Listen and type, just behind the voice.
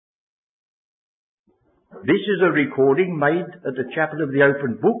This is a recording made at the Chapel of the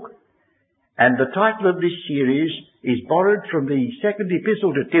Open Book, and the title of this series is borrowed from the second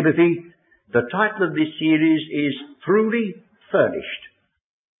epistle to Timothy. The title of this series is Truly Furnished.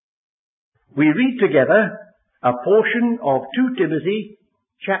 We read together a portion of 2 Timothy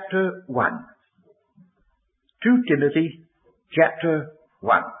chapter 1. 2 Timothy chapter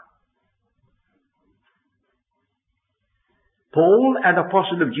 1. Paul, an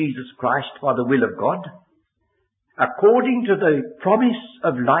apostle of Jesus Christ by the will of God, according to the promise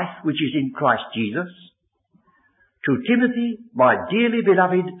of life which is in Christ Jesus, to Timothy, my dearly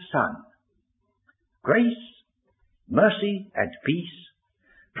beloved son, grace, mercy, and peace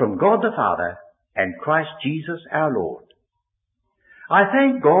from God the Father and Christ Jesus our Lord. I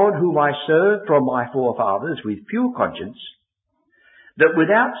thank God whom I serve from my forefathers with pure conscience, that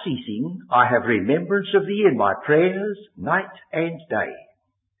without ceasing I have remembrance of thee in my prayers night and day,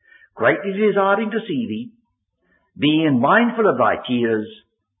 greatly desiring to see thee, being mindful of thy tears,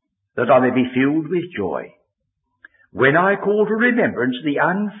 that I may be filled with joy, when I call to remembrance the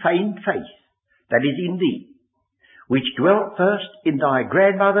unfeigned faith that is in thee, which dwelt first in thy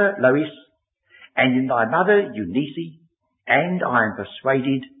grandmother Lois, and in thy mother Eunice, and I am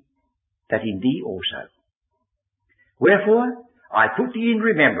persuaded that in thee also. Wherefore I put thee in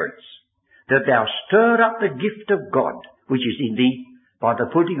remembrance, that thou stir up the gift of God which is in thee by the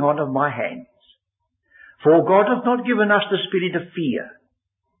putting on of my hands. For God hath not given us the spirit of fear,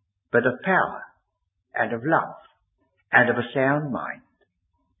 but of power, and of love, and of a sound mind.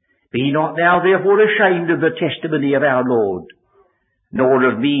 Be not thou therefore ashamed of the testimony of our Lord,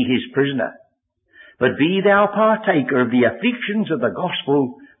 nor of me his prisoner, but be thou partaker of the afflictions of the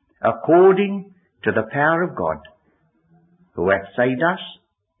gospel according to the power of God, who hath saved us,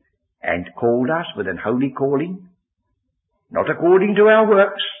 and called us with an holy calling, not according to our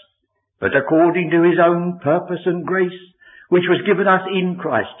works, but according to his own purpose and grace, which was given us in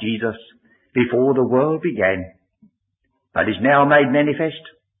Christ Jesus before the world began, but is now made manifest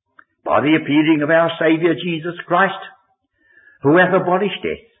by the appearing of our Saviour Jesus Christ, who hath abolished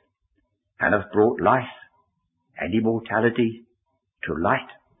death, and hath brought life and immortality to light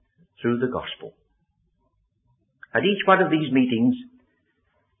through the gospel. At each one of these meetings,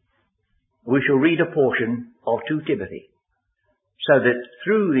 we shall read a portion of 2 Timothy, so that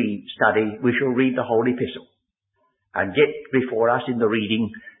through the study we shall read the whole epistle, and get before us in the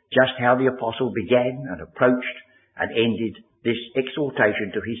reading just how the apostle began and approached and ended this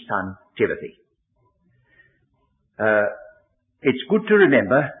exhortation to his son Timothy. It's good to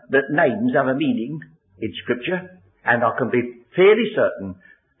remember that names have a meaning in Scripture, and I can be fairly certain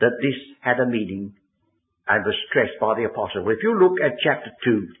that this had a meaning and was stressed by the apostle. If you look at chapter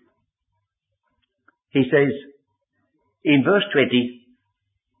 2, he says in verse 20,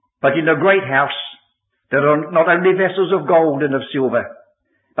 but in a great house there are not only vessels of gold and of silver,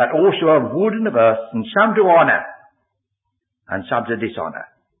 but also of wood and of earth, and some to honour, and some to dishonour.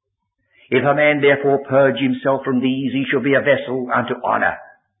 If a man therefore purge himself from these, he shall be a vessel unto honour,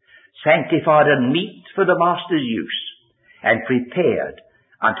 sanctified and meet for the master's use, and prepared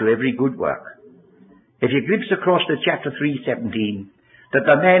unto every good work. If you glimpse across to chapter 3:17, that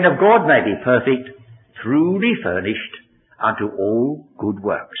the man of God may be perfect, truly furnished unto all good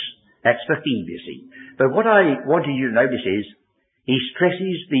works. That's the theme, you see. But what I wanted you to notice is, he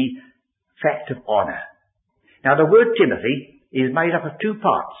stresses the fact of honour. Now the word Timothy is made up of 2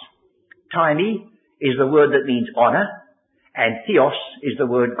 parts. Tiny is the word that means honour, and theos is the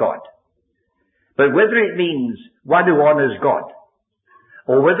word God. But whether it means one who honours God,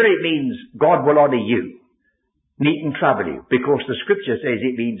 or whether it means God will honour you, needn't trouble you, because the Scripture says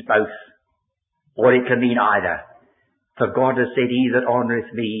it means both, or it can mean either. For God has said, he that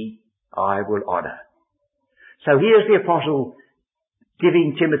honoureth me, I will honour. So here's the apostle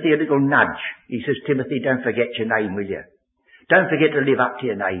giving Timothy a little nudge. He says, Timothy, don't forget your name, will you? Don't forget to live up to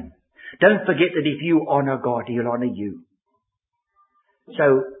your name. Don't forget that if you honour God, he'll honour you.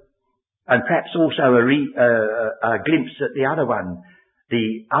 So, and perhaps also a glimpse at the other one,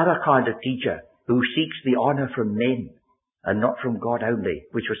 the other kind of teacher who seeks the honour from men and not from God only,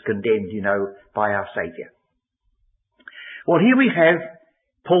 which was condemned, by our Saviour. Well, here we have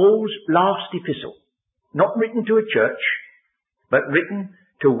Paul's last epistle, not written to a church, but written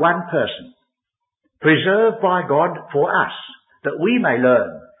to one person, preserved by God for us, that we may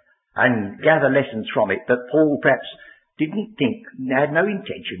learn and gather lessons from it that Paul perhaps didn't think, had no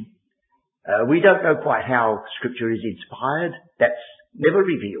intention. We don't know quite how Scripture is inspired. That's never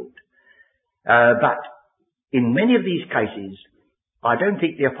revealed. But in many of these cases, I don't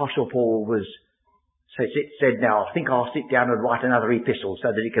think the Apostle Paul said, now I think I'll sit down and write another epistle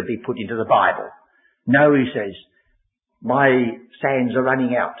so that it can be put into the Bible. No, he says, my sands are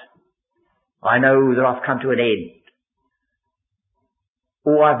running out. I know that I've come to an end.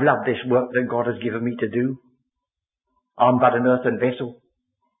 Oh, I've loved this work that God has given me to do. I'm but an earthen vessel,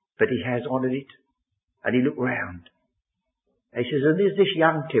 but he has honoured it. And he looked round. He says, and there's this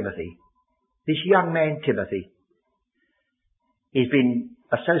young Timothy, this young man Timothy. He's been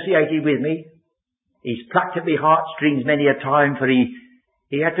associated with me. He's plucked at my heartstrings many a time, for he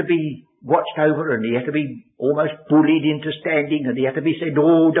had to be watched over, and he had to be almost bullied into standing, and he had to be said,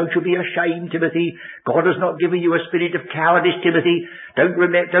 oh, don't you be ashamed, Timothy. God has not given you a spirit of cowardice, Timothy. Don't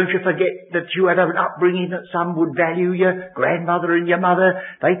you forget that you had an upbringing that some would value, your grandmother and your mother.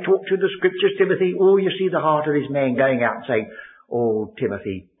 They taught you the scriptures, Timothy. Oh, you see the heart of this man going out and saying, oh,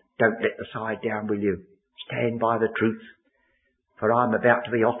 Timothy, don't let the side down, will you? Stand by the truth, for I'm about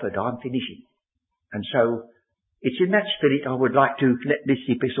to be offered. I'm finishing. And so, it's in that spirit I would like to let this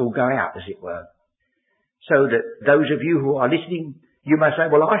epistle go out, as it were. So that those of you who are listening, you may say,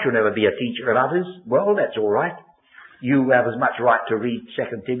 well, I shall never be a teacher of others. Well, that's all right. You have as much right to read 2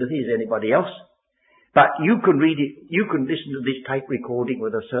 Timothy as anybody else. But you can read it, you can listen to this tape recording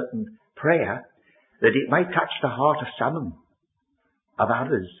with a certain prayer that it may touch the heart of some of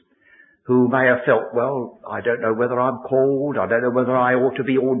others who may have felt, well, I don't know whether I'm called, I don't know whether I ought to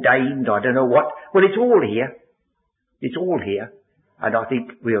be ordained, I don't know what. Well, it's all here. It's all here, and I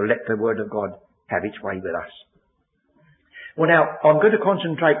think we'll let the Word of God have its way with us. Well, now, I'm going to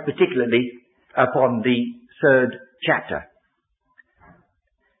concentrate particularly upon the 3rd chapter.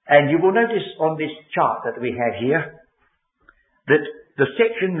 And you will notice on this chart that we have here that the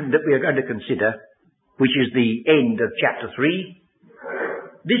section that we are going to consider, which is the end of chapter 3,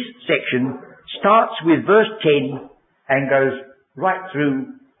 this section starts with verse 10 and goes right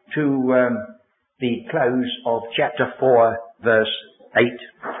through to the close of chapter 4, verse 8.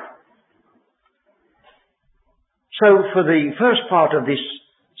 So for the first part of this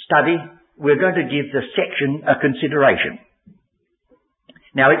study, we're going to give the section a consideration.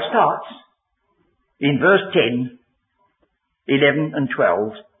 Now it starts in verse 10, 11 and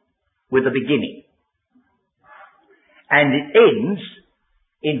 12 with the beginning. And it ends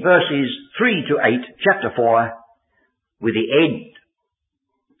in verses 3 to 8, chapter 4, with the end.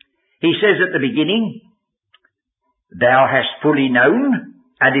 He says at the beginning, thou hast fully known,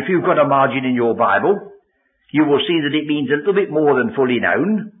 and if you've got a margin in your Bible, you will see that it means a little bit more than fully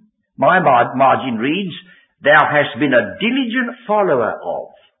known. My margin reads, thou hast been a diligent follower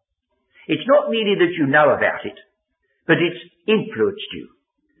of. It's not merely that you know about it, but it's influenced you.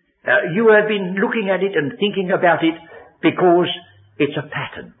 You have been looking at it and thinking about it because it's a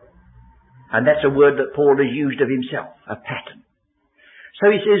pattern. And that's a word that Paul has used of himself, a pattern. So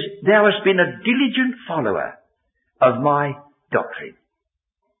he says, thou hast been a diligent follower of my doctrine.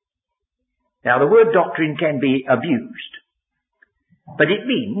 Now the word doctrine can be abused, but it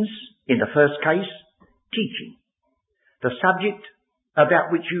means, in the first case, teaching. The subject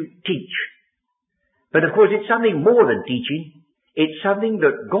about which you teach. But of course it's something more than teaching. It's something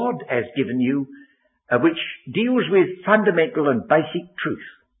that God has given you, which deals with fundamental and basic truth,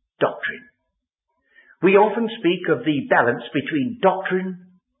 doctrine. We often speak of the balance between doctrine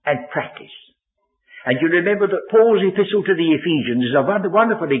and practice. And you remember that Paul's epistle to the Ephesians is a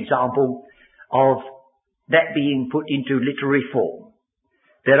wonderful example of that being put into literary form.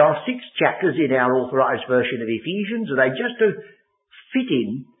 There are 6 chapters in our authorized version of Ephesians, and they just fit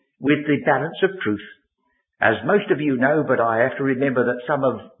in with the balance of truth. As most of you know, but I have to remember that some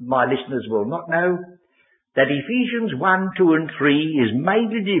of my listeners will not know, that Ephesians 1, 2 and 3 is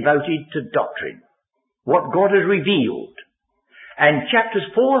mainly devoted to doctrine, what God has revealed. And chapters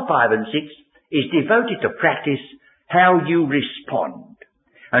 4, 5 and 6 is devoted to practice, how you respond.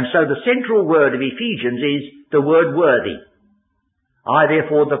 And so the central word of Ephesians is the word worthy. I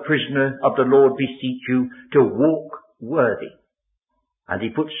therefore, the prisoner of the Lord, beseech you to walk worthy. And he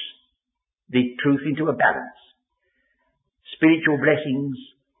puts the truth into a balance. Spiritual blessings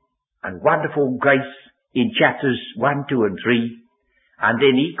and wonderful grace in chapters 1, 2 and 3. And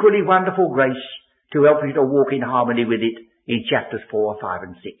then equally wonderful grace to help you to walk in harmony with it in chapters 4, 5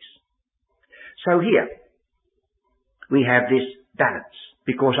 and 6. So here we have this balance,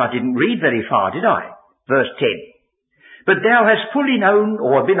 because I didn't read very far, did I? Verse 10. But thou hast fully known,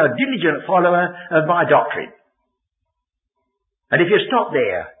 or been a diligent follower of my doctrine. And if you stop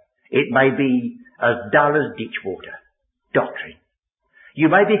there, it may be as dull as ditch water. Doctrine. You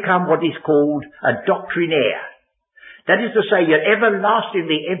may become what is called a doctrinaire. That is to say, you're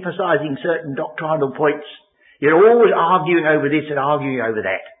everlastingly emphasizing certain doctrinal points. You're always arguing over this and arguing over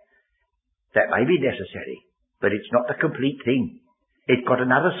that. That may be necessary, but it's not the complete thing. It got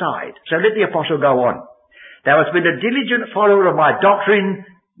another side. So let the apostle go on. Thou hast been a diligent follower of my doctrine,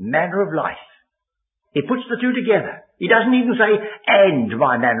 manner of life. He puts the two together. He doesn't even say, and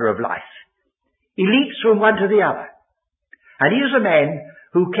my manner of life. He leaps from one to the other. And here's a man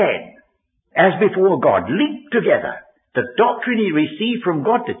who can, as before God, link together the doctrine he received from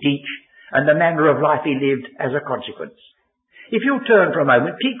God to teach and the manner of life he lived as a consequence. If you'll turn for a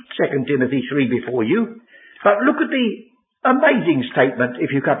moment, keep 2 Timothy 3 before you, but look at the amazing statement,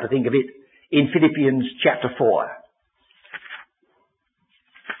 if you come to think of it, in Philippians chapter 4.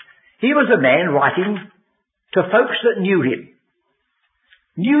 He was a man writing to folks that knew him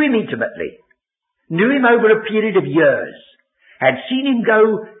intimately, knew him over a period of years, had seen him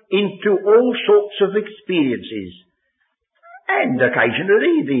go into all sorts of experiences. And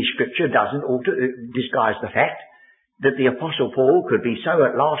occasionally the scripture doesn't disguise the fact that the Apostle Paul could be so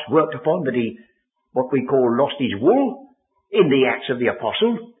at last worked upon that he, what we call, lost his wool in the Acts of the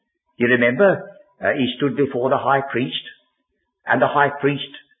Apostle. You remember, he stood before the high priest, and the high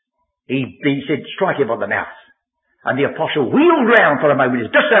priest, he said, strike him on the mouth. And the apostle wheeled round for a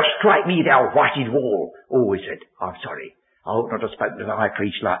moment, dost thou strike me, thou whited wall? Oh, he said, I'm sorry, I ought not to have spoken to the high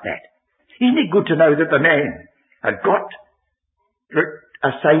priest like that. Isn't it good to know that the man had got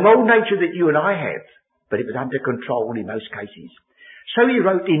the same old nature that you and I have, but it was under control in most cases. So he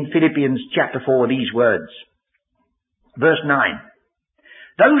wrote in Philippians chapter 4 these words, verse 9,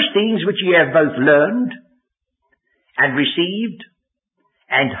 those things which ye have both learned and received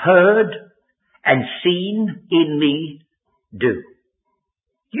and heard and seen in me, do.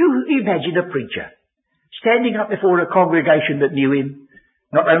 You imagine a preacher standing up before a congregation that knew him,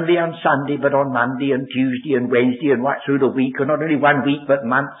 not only on Sunday, but on Monday and Tuesday and Wednesday and right through the week, and not only 1 week, but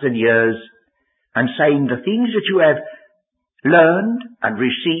months and years, and saying the things that you have learned and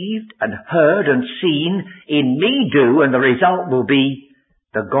received and heard and seen in me do, and the result will be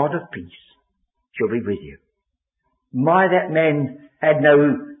the God of peace shall be with you. My, that man had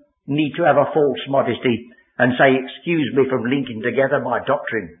no need to have a false modesty and say, excuse me from linking together my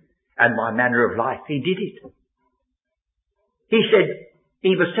doctrine and my manner of life. He did it. He said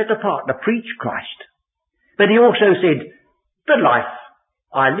he was set apart to preach Christ. But he also said, the life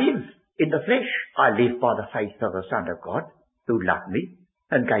I live in the flesh, I live by the faith of the Son of God, who loved me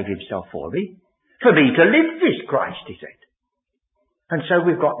and gave himself for me. For me to live is Christ, he said. And so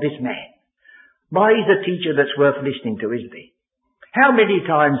we've got this man. Why, he's a teacher that's worth listening to, isn't he? How many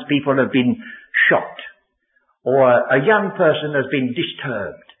times people have been shocked, or a young person has been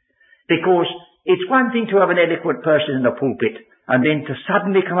disturbed, because it's one thing to have an eloquent person in the pulpit, and then to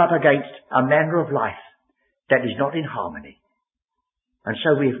suddenly come up against a manner of life that is not in harmony. And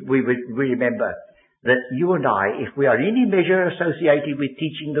so we remember that you and I, if we are in any measure associated with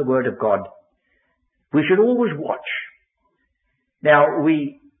teaching the Word of God, we should always watch. Now,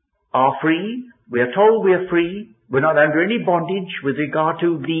 we are free. We are told we are free. We're not under any bondage with regard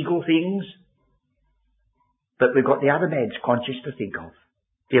to legal things. But we've got the other man's conscience to think of.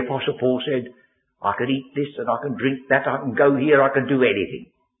 The Apostle Paul said, I can eat this and I can drink that, I can go here, I can do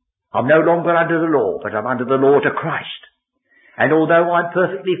anything. I'm no longer under the law, but I'm under the law to Christ. And although I'm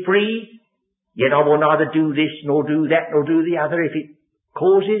perfectly free, yet I will neither do this, nor do that, nor do the other, if it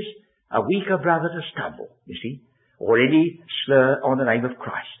causes a weaker brother to stumble, you see, or any slur on the name of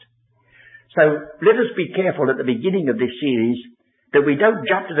Christ. So let us be careful at the beginning of this series that we don't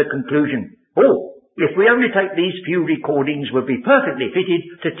jump to the conclusion, oh, if we only take these few recordings, we'll be perfectly fitted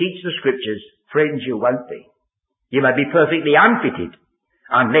to teach the Scriptures. Friends, you won't be. You may be perfectly unfitted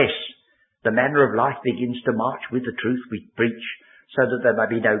unless the manner of life begins to march with the truth we preach, so that there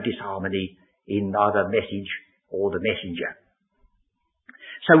may be no disharmony in either message or the messenger.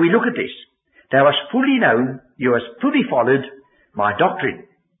 So we look at this. Thou hast fully known, you hast fully followed my doctrine,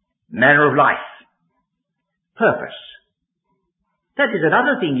 manner of life, purpose. That is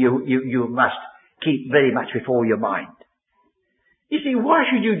another thing you must keep very much before your mind. You see, why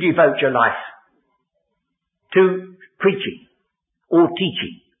should you devote your life to preaching or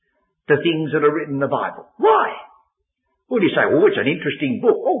teaching the things that are written in the Bible? Why? Well, you say, oh, it's an interesting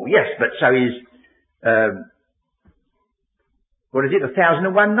book. Oh, yes, but so is, what is it,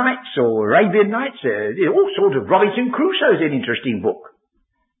 1001 Nights or Arabian Nights? All sorts of Robinson Crusoe's an interesting book.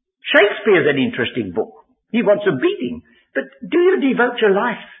 Shakespeare's an interesting book. He wants a beating. But do you devote your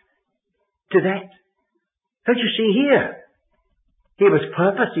life to that? Don't you see here? There was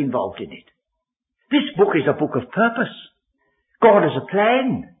purpose involved in it. This book is a book of purpose. God has a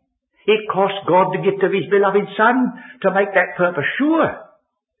plan. It cost God the gift of his beloved Son to make that purpose sure.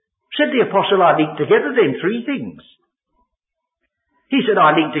 Said the apostle, I link together then three things. He said,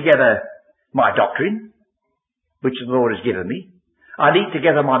 I link together my doctrine, which the Lord has given me. I lead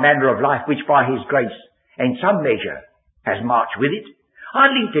together my manner of life, which by his grace, in some measure, has marched with it. I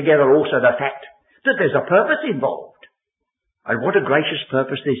lead together also the fact that there's a purpose involved. And what a gracious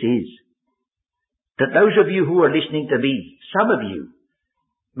purpose this is. That those of you who are listening to me, some of you,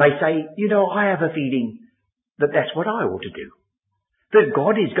 may say, I have a feeling that that's what I ought to do. That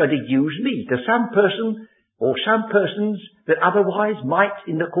God is going to use me to some person or some persons that otherwise might,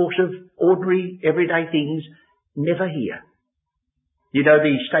 in the course of ordinary, everyday things, never hear.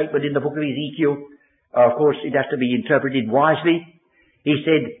 The statement in the book of Ezekiel, of course, it has to be interpreted wisely. He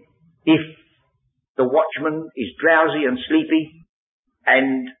said, if the watchman is drowsy and sleepy,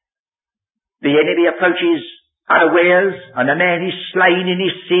 and the enemy approaches unawares, and a man is slain in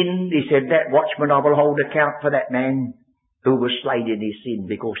his sin, he said, that watchman I will hold account for that man who was slain in his sin,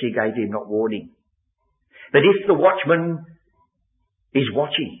 because he gave him not warning. But if the watchman is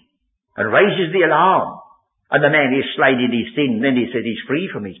watching and raises the alarm, and the man is slain in his sin, then he said he's free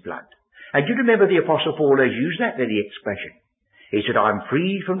from his blood. And you remember the Apostle Paul has used that very expression. He said, I am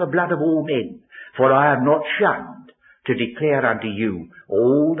free from the blood of all men, for I have not shunned to declare unto you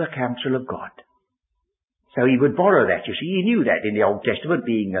all the counsel of God. So he would borrow that, you see. He knew that in the Old Testament,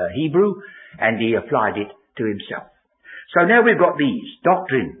 being a Hebrew, and he applied it to himself. So now we've got these: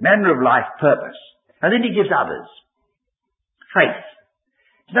 doctrine, manner of life, purpose. And then he gives others. Faith.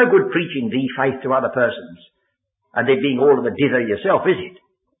 It's no good preaching the faith to other persons, and then being all of a dither yourself, is it?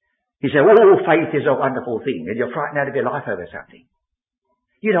 You say, faith is a wonderful thing, and you're frightened out of your life over something.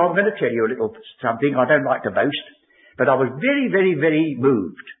 I'm going to tell you a little something. I don't like to boast, but I was very, very, very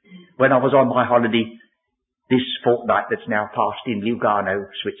moved when I was on my holiday this fortnight that's now passed in Lugano,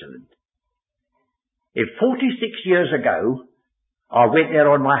 Switzerland. 46 years ago, I went there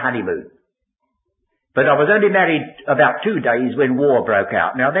on my honeymoon. But I was only married about 2 days when war broke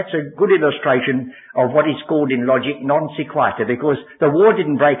out. Now that's a good illustration of what is called in logic non sequitur, because the war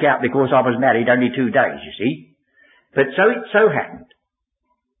didn't break out because I was married only 2 days, you see. But so it so happened.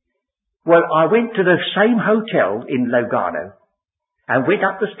 Well, I went to the same hotel in Lugano and went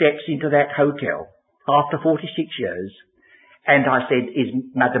up the steps into that hotel after 46 years, and I said, is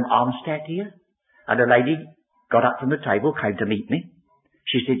Madame Armstadt here? And a lady got up from the table, came to meet me.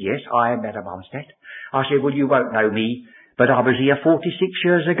 She said, yes, I am Madame Armstadt. I said, well, you won't know me, but I was here 46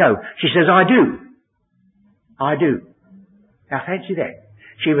 years ago. She says, I do. I do. Now fancy that.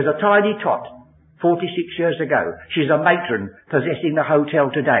 She was a tiny tot 46 years ago. She's a matron possessing the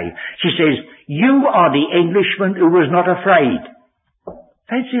hotel today. She says, you are the Englishman who was not afraid.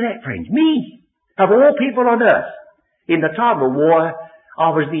 Fancy that, friends. Me, of all people on earth, in the time of war, I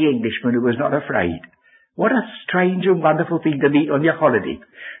was the Englishman who was not afraid. What a strange and wonderful thing to meet on your holiday.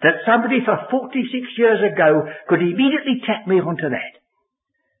 That somebody for 46 years ago could immediately tap me onto that.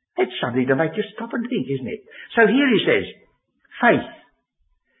 That's something to make you stop and think, isn't it? So here he says, faith.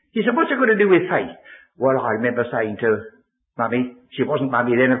 He said, what's it got to do with faith? Well, I remember saying to Mummy, she wasn't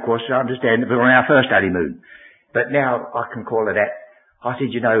Mummy then, of course, I understand, it was on our first honeymoon. But now I can call her that. I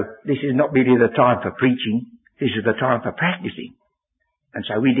said, this is not really the time for preaching. This is the time for practicing. And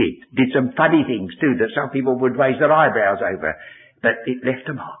so we did some funny things too that some people would raise their eyebrows over. But it left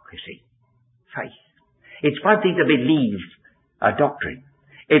a mark, you see. Faith. It's one thing to believe a doctrine.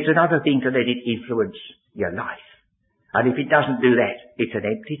 It's another thing to let it influence your life. And if it doesn't do that, it's an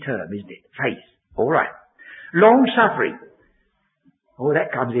empty term, isn't it? Faith. All right. Long suffering. Oh,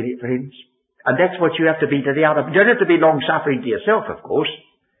 that comes in it, friends. And that's what you have to be to the other. You don't have to be long suffering to yourself, of course.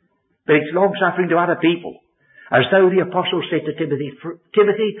 But it's long suffering to other people. As though the apostle said to Timothy,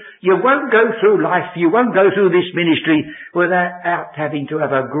 Timothy, you won't go through life, you won't go through this ministry without having to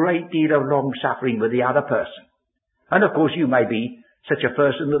have a great deal of long suffering with the other person. And of course you may be such a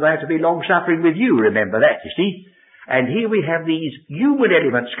person that they have to be long suffering with you, remember that, you see. And here we have these human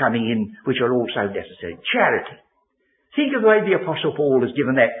elements coming in which are also necessary. Charity. Think of the way the apostle Paul has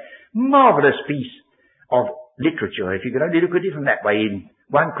given that marvellous piece of literature, if you could only look at it from that way, in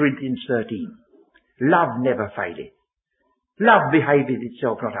 1 Corinthians 13. Love never faileth. Love behaveth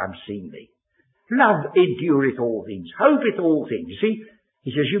itself not unseemly. Love endureth all things, hopeth all things. You see, he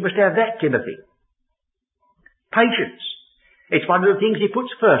says you must have that, Timothy. Patience. It's one of the things he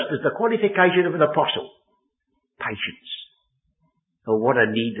puts first as the qualification of an apostle. Patience. Oh, what a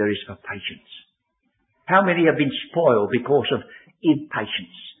need there is for patience. How many have been spoiled because of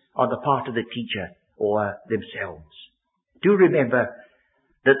impatience on the part of the teacher or themselves? Do remember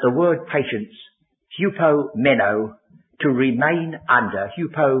that the word patience, hupomeno, to remain under,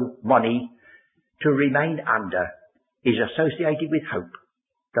 hupomoni, to remain under, is associated with hope.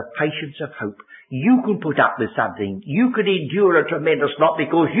 The patience of hope. You can put up with something. You can endure a tremendous lot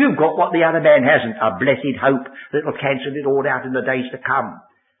because you've got what the other man hasn't. A blessed hope that will cancel it all out in the days to come.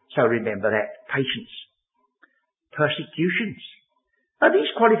 So remember that. Patience. Persecutions. Are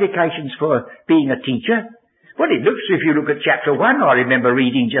these qualifications for being a teacher? Well, it looks, if you look at chapter 1, I remember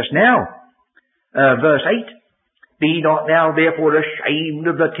reading just now, verse 8, Be not thou therefore ashamed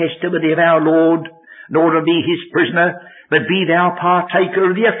of the testimony of our Lord, nor of me his prisoner, but be thou partaker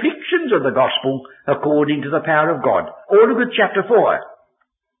of the afflictions of the gospel, according to the power of God. Or look at chapter 4,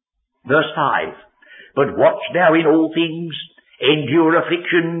 verse 5. But watch thou in all things, endure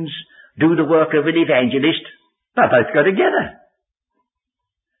afflictions, do the work of an evangelist. They both go together.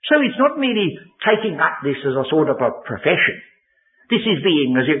 So it's not merely taking up this as a sort of a profession. This is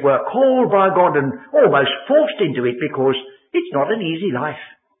being, as it were, called by God and almost forced into it, because it's not an easy life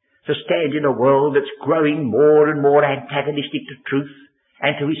to stand in a world that's growing more and more antagonistic to truth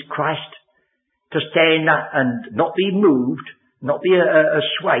and to his Christ, to stand up and not be moved, not be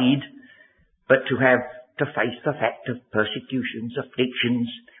swayed, but to have to face the fact of persecutions, afflictions,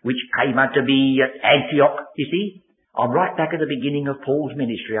 which came unto me at Antioch. You see, I'm right back at the beginning of Paul's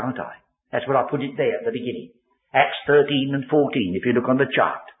ministry, aren't I? That's what I put it there at the beginning. Acts 13 and 14, if you look on the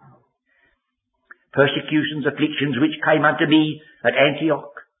chart. Persecutions, afflictions, which came unto me at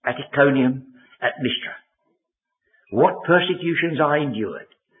Antioch, at Iconium, at Lystra. What persecutions I endured.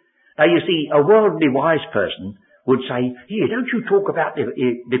 Now you see, a worldly wise person would say, here, don't you talk about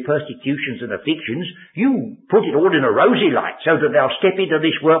the persecutions and afflictions. You put it all in a rosy light so that they'll step into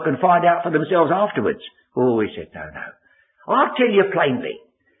this work and find out for themselves afterwards. Oh, he said, no. I'll tell you plainly.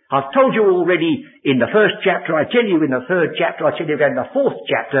 I've told you already in the first chapter, I tell you in the third chapter, I tell you in the fourth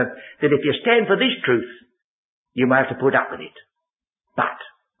chapter, that if you stand for this truth, you may have to put up with it. But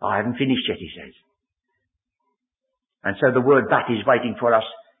I haven't finished yet, he says. And so the word but is waiting for us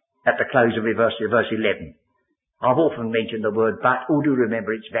at the close of verse 11. I've often mentioned the word but. Oh, do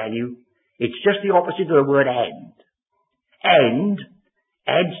remember its value. It's just the opposite of the word and. And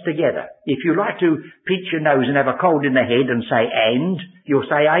adds together. If you like to pinch your nose and have a cold in the head and say and, you'll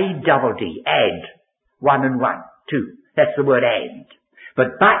say A-double-D, add. 1 and 1, 2. That's the word and.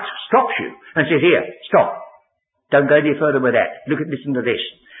 But stops you and says, here, stop. Don't go any further with that. Listen to this.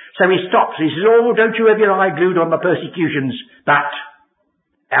 So he stops. He says, oh, don't you have your eye glued on the persecutions, but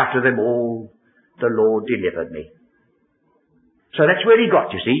after them all, the Lord delivered me. So that's where he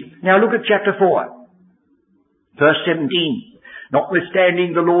got, you see. Now look at chapter 4. Verse 17.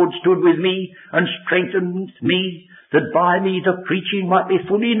 Notwithstanding the Lord stood with me and strengthened me, that by me the preaching might be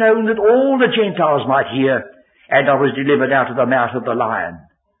fully known, that all the Gentiles might hear, and I was delivered out of the mouth of the lion.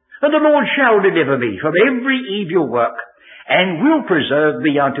 And the Lord shall deliver me from every evil work, and will preserve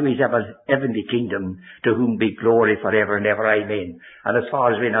me unto his heavenly kingdom, to whom be glory forever and ever. Amen. And as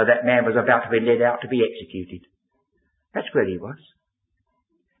far as we know, that man was about to be led out to be executed. That's where he was.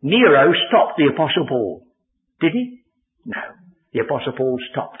 Nero stopped the Apostle Paul. Did he? No. The Apostle Paul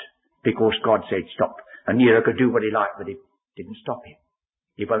stopped because God said stop. And Nero could do what he liked, but it didn't stop him.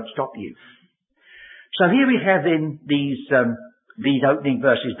 He won't stop you. So here we have then these opening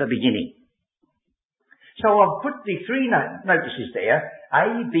verses, the beginning. So I've put the three notices there,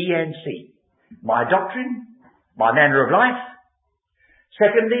 A, B, and C. My doctrine, my manner of life.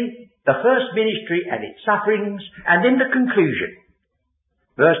 Secondly, the first ministry and its sufferings, and then the conclusion.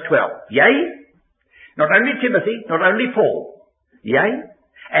 Verse 12. Yea, not only Timothy, not only Paul. Yea,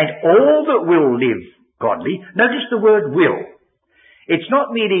 and all that will live godly. Notice the word will. It's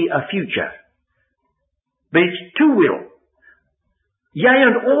not merely a future, but it's to will. Yea,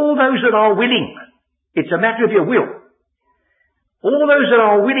 and all those that are willing. It's a matter of your will. All those that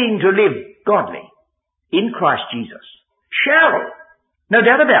are willing to live godly in Christ Jesus shall. No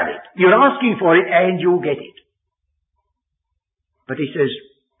doubt about it. You're asking for it and you'll get it. But he says,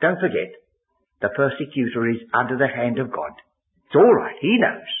 don't forget, the persecutor is under the hand of God. It's all right. He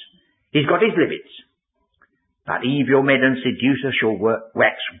knows. He's got his limits. But evil men and seducers shall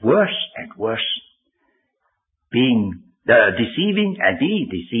wax worse and worse, being deceiving and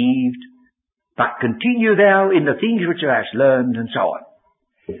be deceived. But continue thou in the things which thou hast learned, and so on.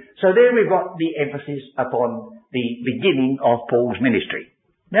 So there we've got the emphasis upon the beginning of Paul's ministry.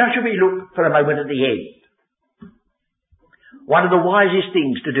 Now shall we look for a moment at the end? One of the wisest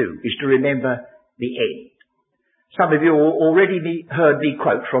things to do is to remember the end. Some of you already heard me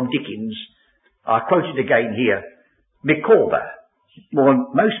quote from Dickens. I quote it again here. Micawber.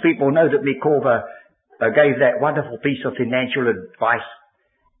 Well, most people know that Micawber gave that wonderful piece of financial advice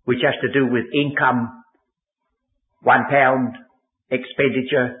which has to do with income, £1,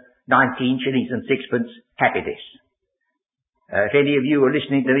 expenditure, 19 shillings and sixpence, happiness. If any of you are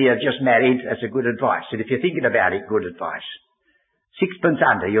listening to me are just married, that's a good advice. And if you're thinking about it, good advice. 6 pence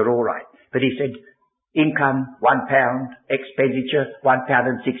under, you're all right. But he said, income, £1, expenditure, £1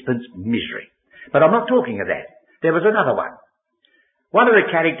 and 6 pence, misery. But I'm not talking of that. There was another one. One of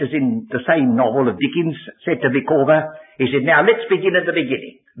the characters in the same novel of Dickens said to Micawber, he said, now let's begin at the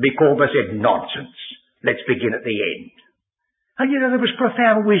beginning. Micawber said, nonsense. Let's begin at the end. And you know, there was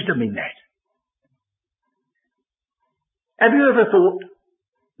profound wisdom in that. Have you ever thought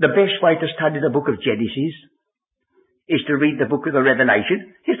the best way to study the book of Genesis is to read the book of the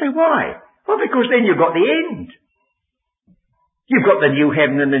Revelation? You say, why? Well, because then you've got the end. You've got the new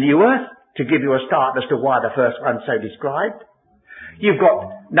heaven and the new earth to give you a start as to why the first one's so described. You've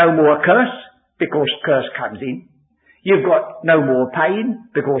got no more curse because curse comes in. You've got no more pain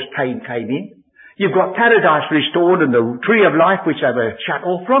because pain came in. You've got paradise restored and the tree of life which they were shut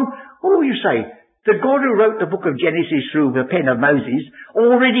off from. Oh, you say, the God who wrote the book of Genesis through the pen of Moses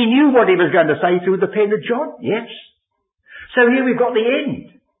already knew what he was going to say through the pen of John. Yes. So here we've got the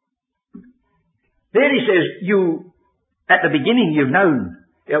end. There he says, at the beginning you've known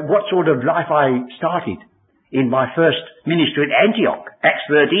what sort of life I started in my first ministry at Antioch, Acts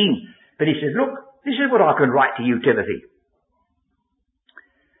 13. But he says, look, this is what I can write to you, Timothy.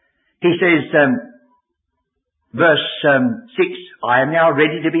 He says, verse 6, I am now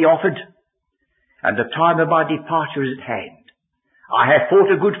ready to be offered, and the time of my departure is at hand. I have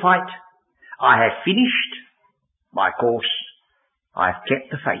fought a good fight. I have finished my course. I have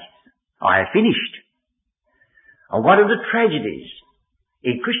kept the faith. I have finished. And one of the tragedies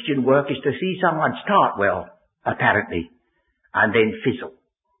in Christian work is to see someone start well, apparently, and then fizzle.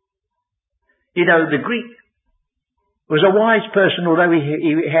 You know, the Greek was a wise person, although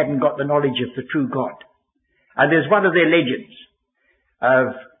he hadn't got the knowledge of the true God. And there's one of their legends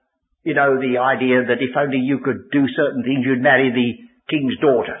of, you know, the idea that if only you could do certain things, you'd marry the king's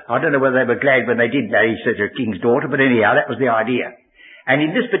daughter. I don't know whether they were glad when they did marry such a king's daughter, but anyhow, that was the idea. And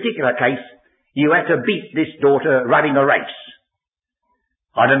in this particular case, you had to beat this daughter running a race.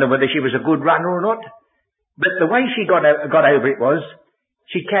 I don't know whether she was a good runner or not, but the way she got over it was,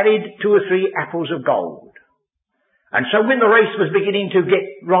 she carried 2 or 3 apples of gold. And so when the race was beginning to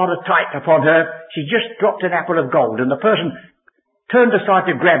get rather tight upon her, she just dropped an apple of gold, and the person turned aside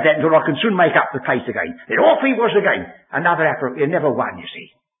to grab that and thought, I can soon make up the pace again. Then off he was again. Another apple. You never won, you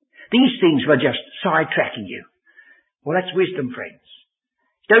see. These things were just sidetracking you. Well, that's wisdom, friends.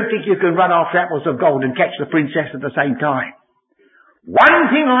 Don't think you can run after apples of gold and catch the princess at the same time. One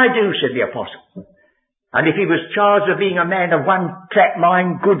thing I do, said the apostle. And if he was charged of being a man of one-track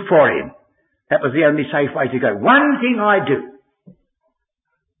mind, good for him. That was the only safe way to go. One thing I do.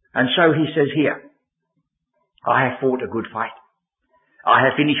 And so he says here, I have fought a good fight. I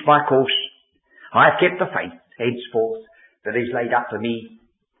have finished my course. I have kept the faith. Henceforth, there is laid up for me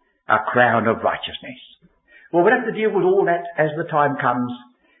a crown of righteousness. Well, we'll have to deal with all that as the time comes,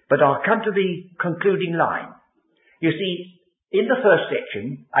 but I'll come to the concluding line. You see, in the first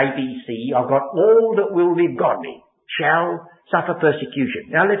section, A, B, C, I've got all that will live godly shall suffer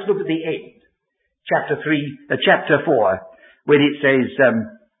persecution. Now let's look at the end. Chapter 4, when it says,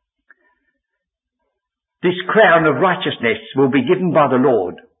 this crown of righteousness will be given by the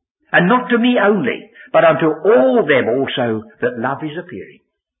Lord, and not to me only, but unto all them also that love is appearing.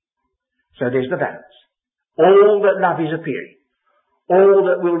 So there's the balance. All that love is appearing. All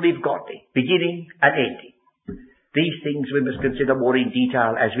that will live godly, beginning and ending. These things we must consider more in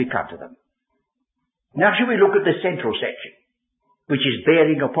detail as we come to them. Now shall we look at the central section, which is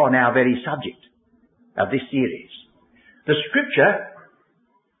bearing upon our very subject of this series. The Scripture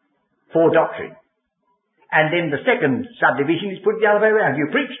for doctrine. And then the second subdivision is put the other way around. You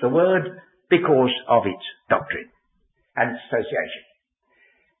preach the Word because of its doctrine and its association.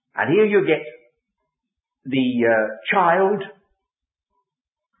 And here you get the child,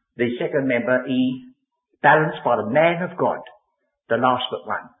 the second member, E, balanced by the man of God, the last but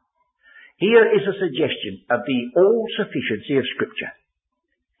one. Here is a suggestion of the all-sufficiency of Scripture.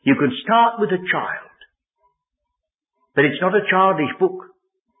 You can start with a child, but it's not a childish book.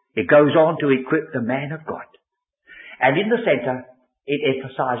 It goes on to equip the man of God. And in the centre, it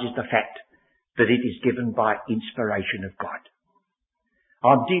emphasises the fact that it is given by inspiration of God.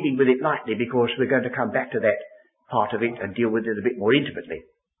 I'm dealing with it lightly because we're going to come back to that part of it and deal with it a bit more intimately.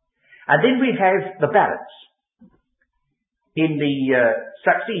 And then we have the balance. In the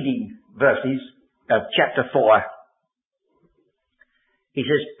succeeding verses of chapter 4, he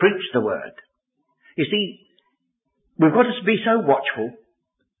says, preach the word. You see, we've got to be so watchful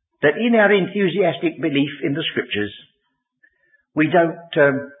that in our enthusiastic belief in the Scriptures, we don't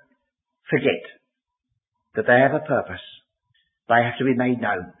forget that they have a purpose They have to be made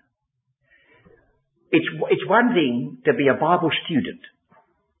known. It's one thing to be a Bible student.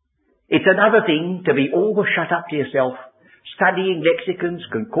 It's another thing to be always shut up to yourself, studying lexicons,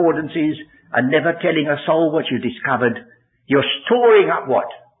 concordances, and never telling a soul what you discovered. You're storing up what?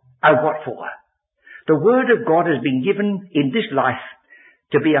 Oh, what for? The Word of God has been given in this life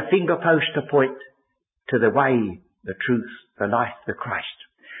to be a fingerpost to point to the way, the truth, the life, the Christ.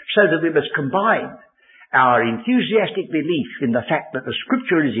 So that we must combine our enthusiastic belief in the fact that the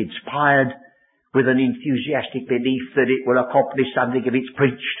Scripture is inspired with an enthusiastic belief that it will accomplish something if it's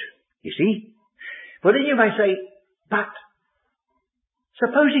preached. You see? Well, then you may say, but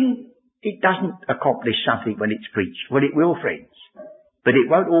supposing it doesn't accomplish something when it's preached. Well, it will, friends. But it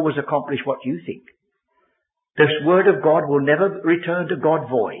won't always accomplish what you think. This Word of God will never return to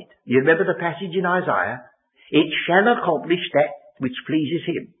God void. You remember the passage in Isaiah? It shall accomplish that which pleases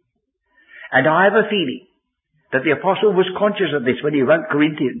Him. And I have a feeling that the Apostle was conscious of this when he wrote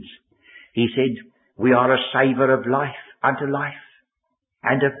Corinthians. He said, we are a savour of life unto life,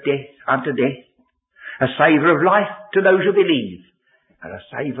 and of death unto death. A savour of life to those who believe, and a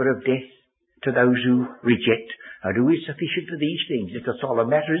savour of death to those who reject. And who is sufficient for these things? It's a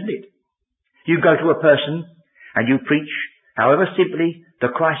solemn matter, isn't it? You go to a person, and you preach, however simply,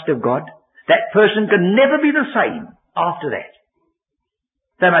 the Christ of God. That person can never be the same after that.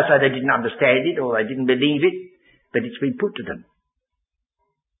 They might say they didn't understand it, or they didn't believe it, but it's been put to them.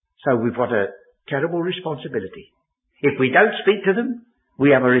 So we've got a terrible responsibility. If we don't speak to them,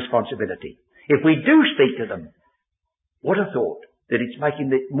 we have a responsibility. If we do speak to them, what a thought that it's making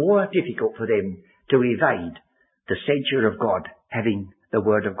it more difficult for them to evade the censure of God, having the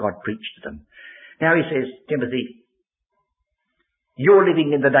Word of God preached to them. Now he says, Timothy, you're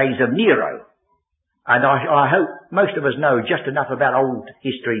living in the days of Nero. And I hope most of us know just enough about old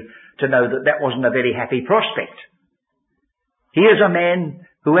history to know that that wasn't a very happy prospect. Here's a man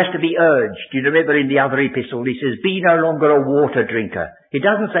who has to be urged. You remember in the other epistle, he says, be no longer a water drinker. He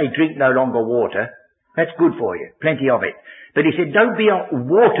doesn't say drink no longer water. That's good for you. Plenty of it. But he said, don't be a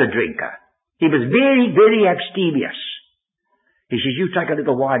water drinker. He was very, very abstemious. He says, you take a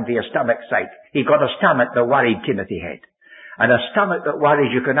little wine for your stomach's sake. He got a stomach that worried Timothy had. And a stomach that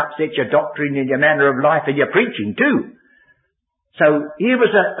worries you can upset your doctrine and your manner of life and your preaching too. So here was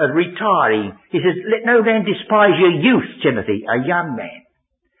a retiree. He says, let no man despise your youth, Timothy, a young man.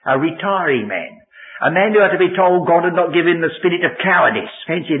 A retiring man. A man who had to be told God had not given him the spirit of cowardice.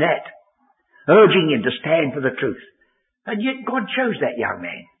 Fancy that. Urging him to stand for the truth. And yet God chose that young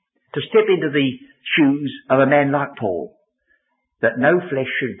man to step into the shoes of a man like Paul, that no flesh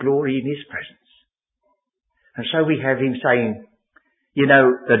should glory in his presence. And so we have him saying, you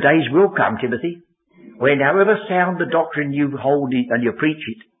know, the days will come, Timothy, when however sound the doctrine you hold it and you preach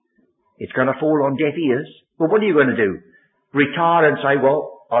it, it's going to fall on deaf ears. Well, what are you going to do? Retire and say,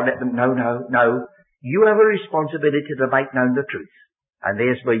 well, I'll let them, no. You have a responsibility to make known the truth. And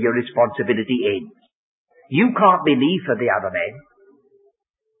there's where your responsibility ends. You can't believe for the other man.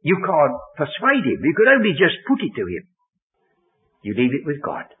 You can't persuade him. You could only just put it to him. You leave it with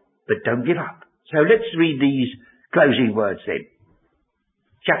God. But don't give up. So let's read these closing words then.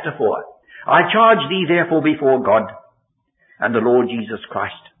 Chapter 4. I charge thee therefore before God and the Lord Jesus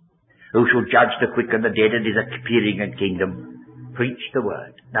Christ, who shall judge the quick and the dead at his appearing and kingdom. Preach the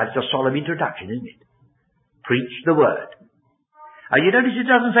word. Now it's a solemn introduction, isn't it? Preach the word. And you notice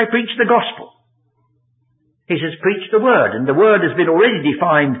it doesn't say preach the gospel. He says preach the word, and the word has been already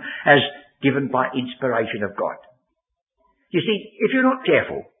defined as given by inspiration of God. You see, if you're not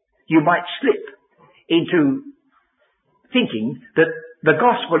careful, you might slip into thinking that the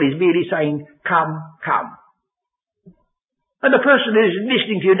gospel is merely saying, come, come. And the person who is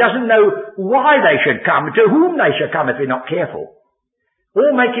listening to you doesn't know why they should come, to whom they should come if they're not careful.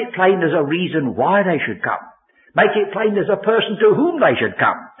 Or make it plain as a reason why they should come. Make it plain as a person to whom they should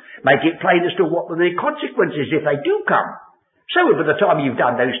come. Make it plain as to what were the consequences if they do come. So by the time you've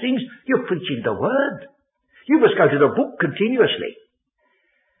done those things, you're preaching the word. You must go to the book continuously.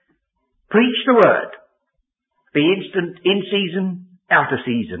 Preach the word. Be instant, in season, out of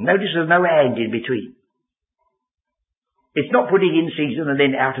season. Notice there's no and in between. It's not putting in season and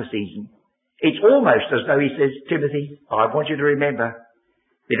then out of season. It's almost as though he says, Timothy, I want you to remember,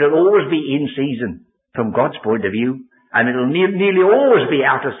 it'll always be in season from God's point of view, and it'll nearly always be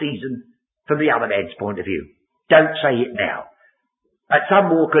out of season from the other man's point of view. Don't say it now. At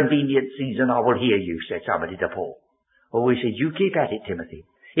some more convenient season I will hear you, said somebody to Paul. Oh, he said, you keep at it, Timothy.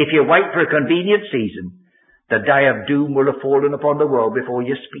 If you wait for a convenient season, the day of doom will have fallen upon the world before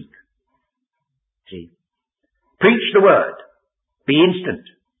you speak. See? Preach the word. Be instant,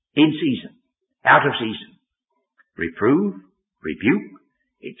 in season, out of season. Reprove, rebuke,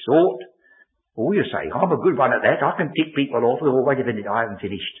 exhort. Oh, you say, I'm a good one at that. I can tick people off. Oh, wait a minute, I haven't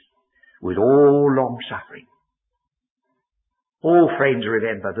finished. With all long suffering. All friends,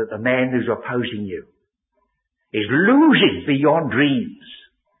 remember that the man who's opposing you is losing beyond dreams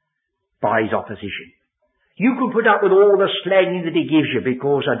by his opposition. You can put up with all the slanging that he gives you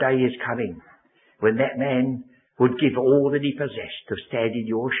because a day is coming when that man would give all that he possessed to stand in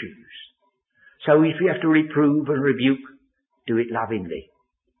your shoes. So if you have to reprove and rebuke, do it lovingly.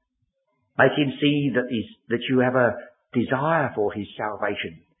 Make him see that you have a desire for his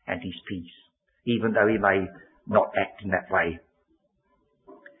salvation and his peace, even though he may not act in that way.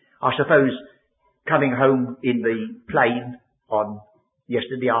 I suppose coming home in the plane on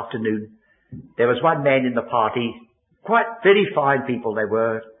yesterday afternoon, there was one man in the party, quite very fine people they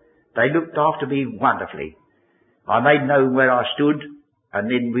were. They looked after me wonderfully. I made known where I stood, and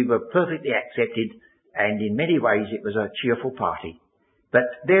then we were perfectly accepted, and in many ways it was a cheerful party. But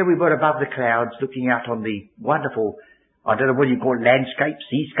there we were above the clouds, looking out on the wonderful, I don't know what you call it, landscape,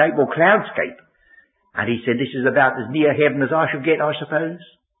 seascape or cloudscape. And he said, this is about as near heaven as I shall get, I suppose.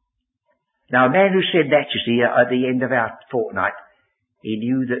 Now, a man who said that, you see, at the end of our fortnight, he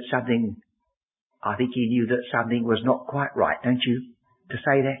knew that something was not quite right, don't you, to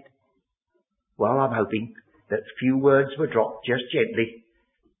say that? Well, I'm hoping that few words were dropped just gently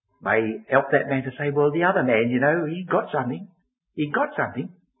may help that man to say, well, the other man, he got something. He got something.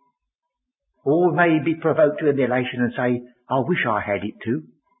 Or may be provoked to emulation and say, I wish I had it too.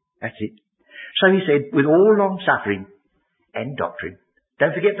 That's it. So he said, with all long suffering and doctrine.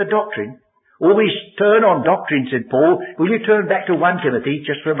 Don't forget the doctrine. Always turn on doctrine, said Paul. Will you turn back to 1 Timothy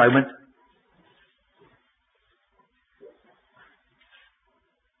just for a moment?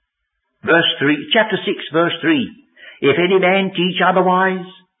 Verse 3, chapter 6, verse 3. If any man teach otherwise,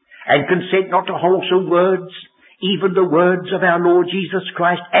 and consent not to wholesome words, even the words of our Lord Jesus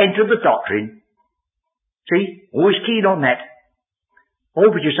Christ, and to the doctrine. See, always keen on that. Or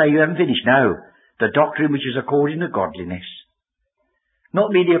would you say you haven't finished? No, the doctrine which is according to godliness.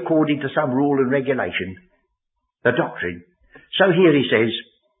 Not merely according to some rule and regulation. The doctrine. So here he says,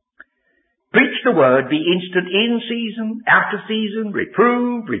 preach the word, be instant in season, out of season,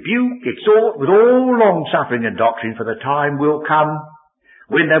 reprove, rebuke, exhort, with all long suffering and doctrine, for the time will come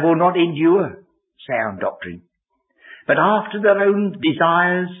when they will not endure sound doctrine. But after their own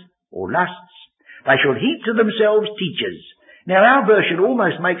desires or lusts, they shall heap to themselves teachers. Now our version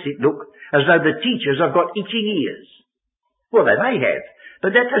almost makes it look as though the teachers have got itching ears. Well, they may have,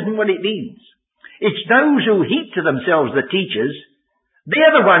 but that isn't what it means. It's those who heap to themselves the teachers.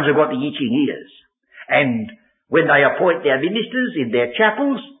 They're the ones who've got the itching ears. And when they appoint their ministers in their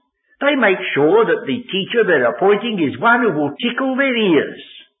chapels, they make sure that the teacher they're appointing is one who will tickle their ears.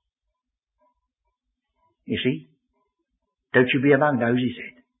 You see? Don't you be among those, he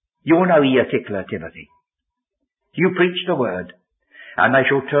said. You're no ear tickler, Timothy. You preach the word, and they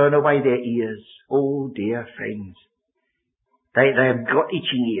shall turn away their ears. Oh, dear friends. They have got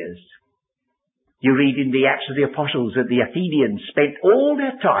itching ears. You read in the Acts of the Apostles that the Athenians spent all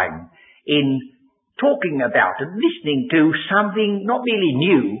their time in talking about and listening to something not merely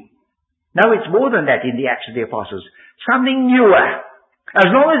new. No, it's more than that in the Acts of the Apostles. Something newer.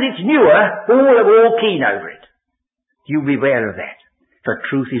 As long as it's newer, all are all keen over it. You beware of that. For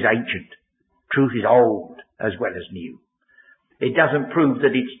truth is ancient. Truth is old as well as new. It doesn't prove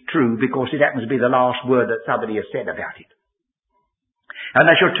that it's true because it happens to be the last word that somebody has said about it. And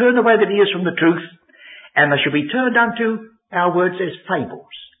they shall turn away their ears from the truth, and they shall be turned unto, our word says,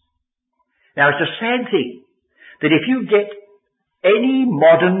 fables. Now it's a sad thing that if you get any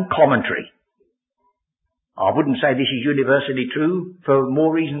modern commentary, I wouldn't say this is universally true for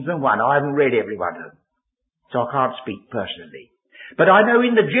more reasons than one. I haven't read every one of them, so I can't speak personally. But I know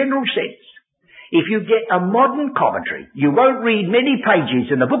in the general sense, if you get a modern commentary, you won't read many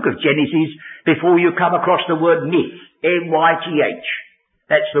pages in the book of Genesis before you come across the word myth, M-Y-T-H.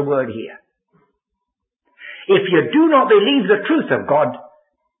 That's the word here. If you do not believe the truth of God,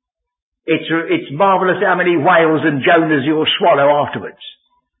 it's marvelous how many whales and Jonahs you'll swallow afterwards.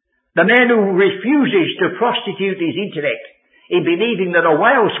 The man who refuses to prostitute his intellect in believing that a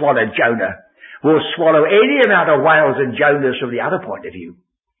whale swallowed Jonah will swallow any amount of whales and Jonahs from the other point of view.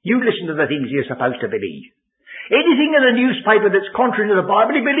 You listen to the things you're supposed to believe. Anything in a newspaper that's contrary to the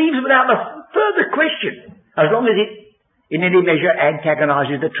Bible, he believes without a further question, as long as it in any measure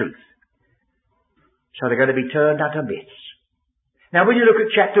antagonizes the truth. So they're going to be turned unto myths. Now when you look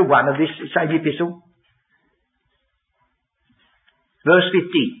at chapter 1 of this same epistle, verse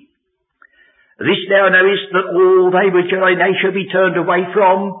 15. This thou knowest, that all they which are in thee shall be turned away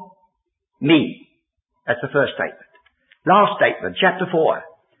from me. That's the first statement. Last statement, chapter 4.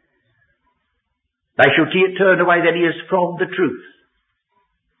 They shall turn away their ears from the truth.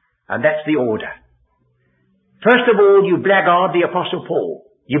 And that's the order. First of all, you blackguard the Apostle Paul.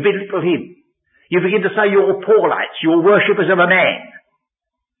 You belittle him. You begin to say you're Paulites, you're worshippers of a man.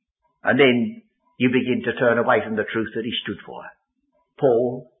 And then you begin to turn away from the truth that he stood for.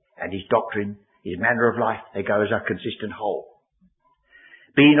 Paul and his doctrine, his manner of life, they go as a consistent whole.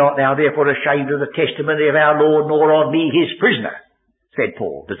 Be not thou therefore ashamed of the testimony of our Lord, nor of me his prisoner, said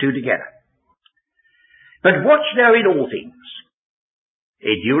Paul, the two together. But watch thou in all things.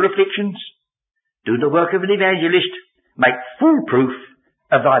 Endure afflictions. Do the work of an evangelist. Make full proof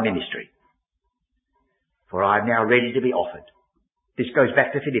of thy ministry. For I am now ready to be offered. This goes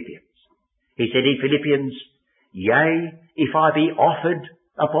back to Philippians. He said in Philippians, yea, if I be offered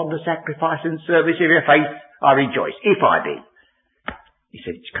upon the sacrifice and service of your faith, I rejoice. If I be. He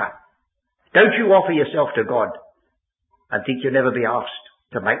said, it's come. Don't you offer yourself to God and think you'll never be asked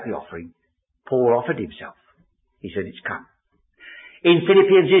to make the offering. Paul offered himself. He said, it's come. In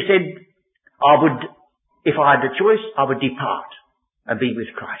Philippians he said, if I had the choice, I would depart and be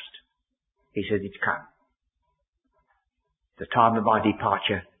with Christ. He said, it's come. The time of my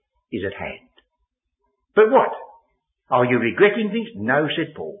departure is at hand. But what? Are you regretting things? No,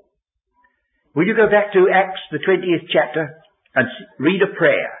 said Paul. Will you go back to Acts, the 20th chapter, and read a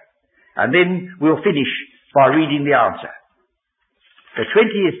prayer? And then we'll finish by reading the answer. The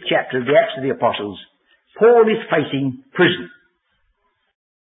 20th chapter of the Acts of the Apostles, Paul is facing prison.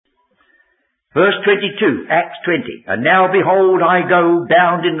 Verse 22, Acts 20. And now behold, I go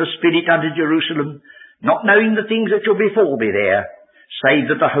bound in the Spirit unto Jerusalem, not knowing the things that shall befall me there, save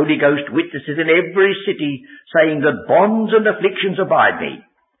that the Holy Ghost witnesses in every city, saying that bonds and afflictions abide me.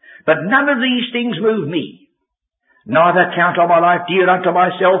 But none of these things move me. Neither count I my life dear unto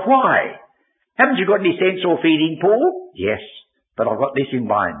myself. Why? Haven't you got any sense or feeling, Paul? Yes, but I've got this in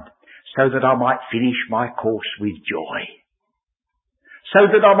mind, so that I might finish my course with joy. So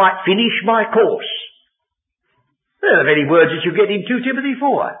that I might finish my course. They're the very words that you get in 2 Timothy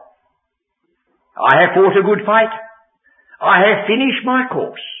 4. I have fought a good fight. I have finished my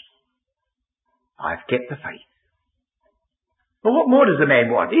course. I've kept the faith. Well, what more does the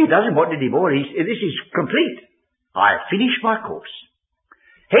man want? He doesn't want any more. This is complete. I have finished my course.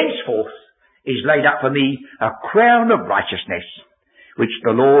 Henceforth is laid up for me a crown of righteousness, which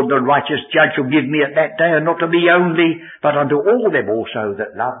the Lord, the righteous judge, shall give me at that day, and not to me only, but unto all them also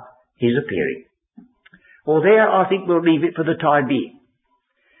that love his appearing. Well, there I think we'll leave it for the time being.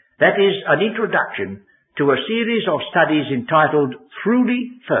 That is an introduction to a series of studies entitled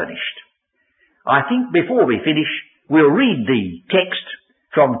Truly Furnished. I think before we finish, we'll read the text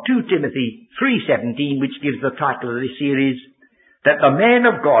from 2 Timothy 3:17, which gives the title of this series, that the man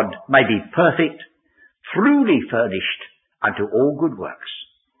of God may be perfect, truly furnished unto all good works.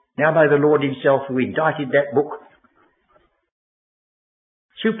 Now may the Lord himself, who indited that book,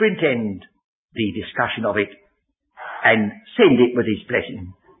 superintend the discussion of it and send it with his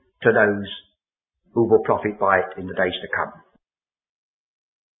blessing to those who will profit by it in the days to come.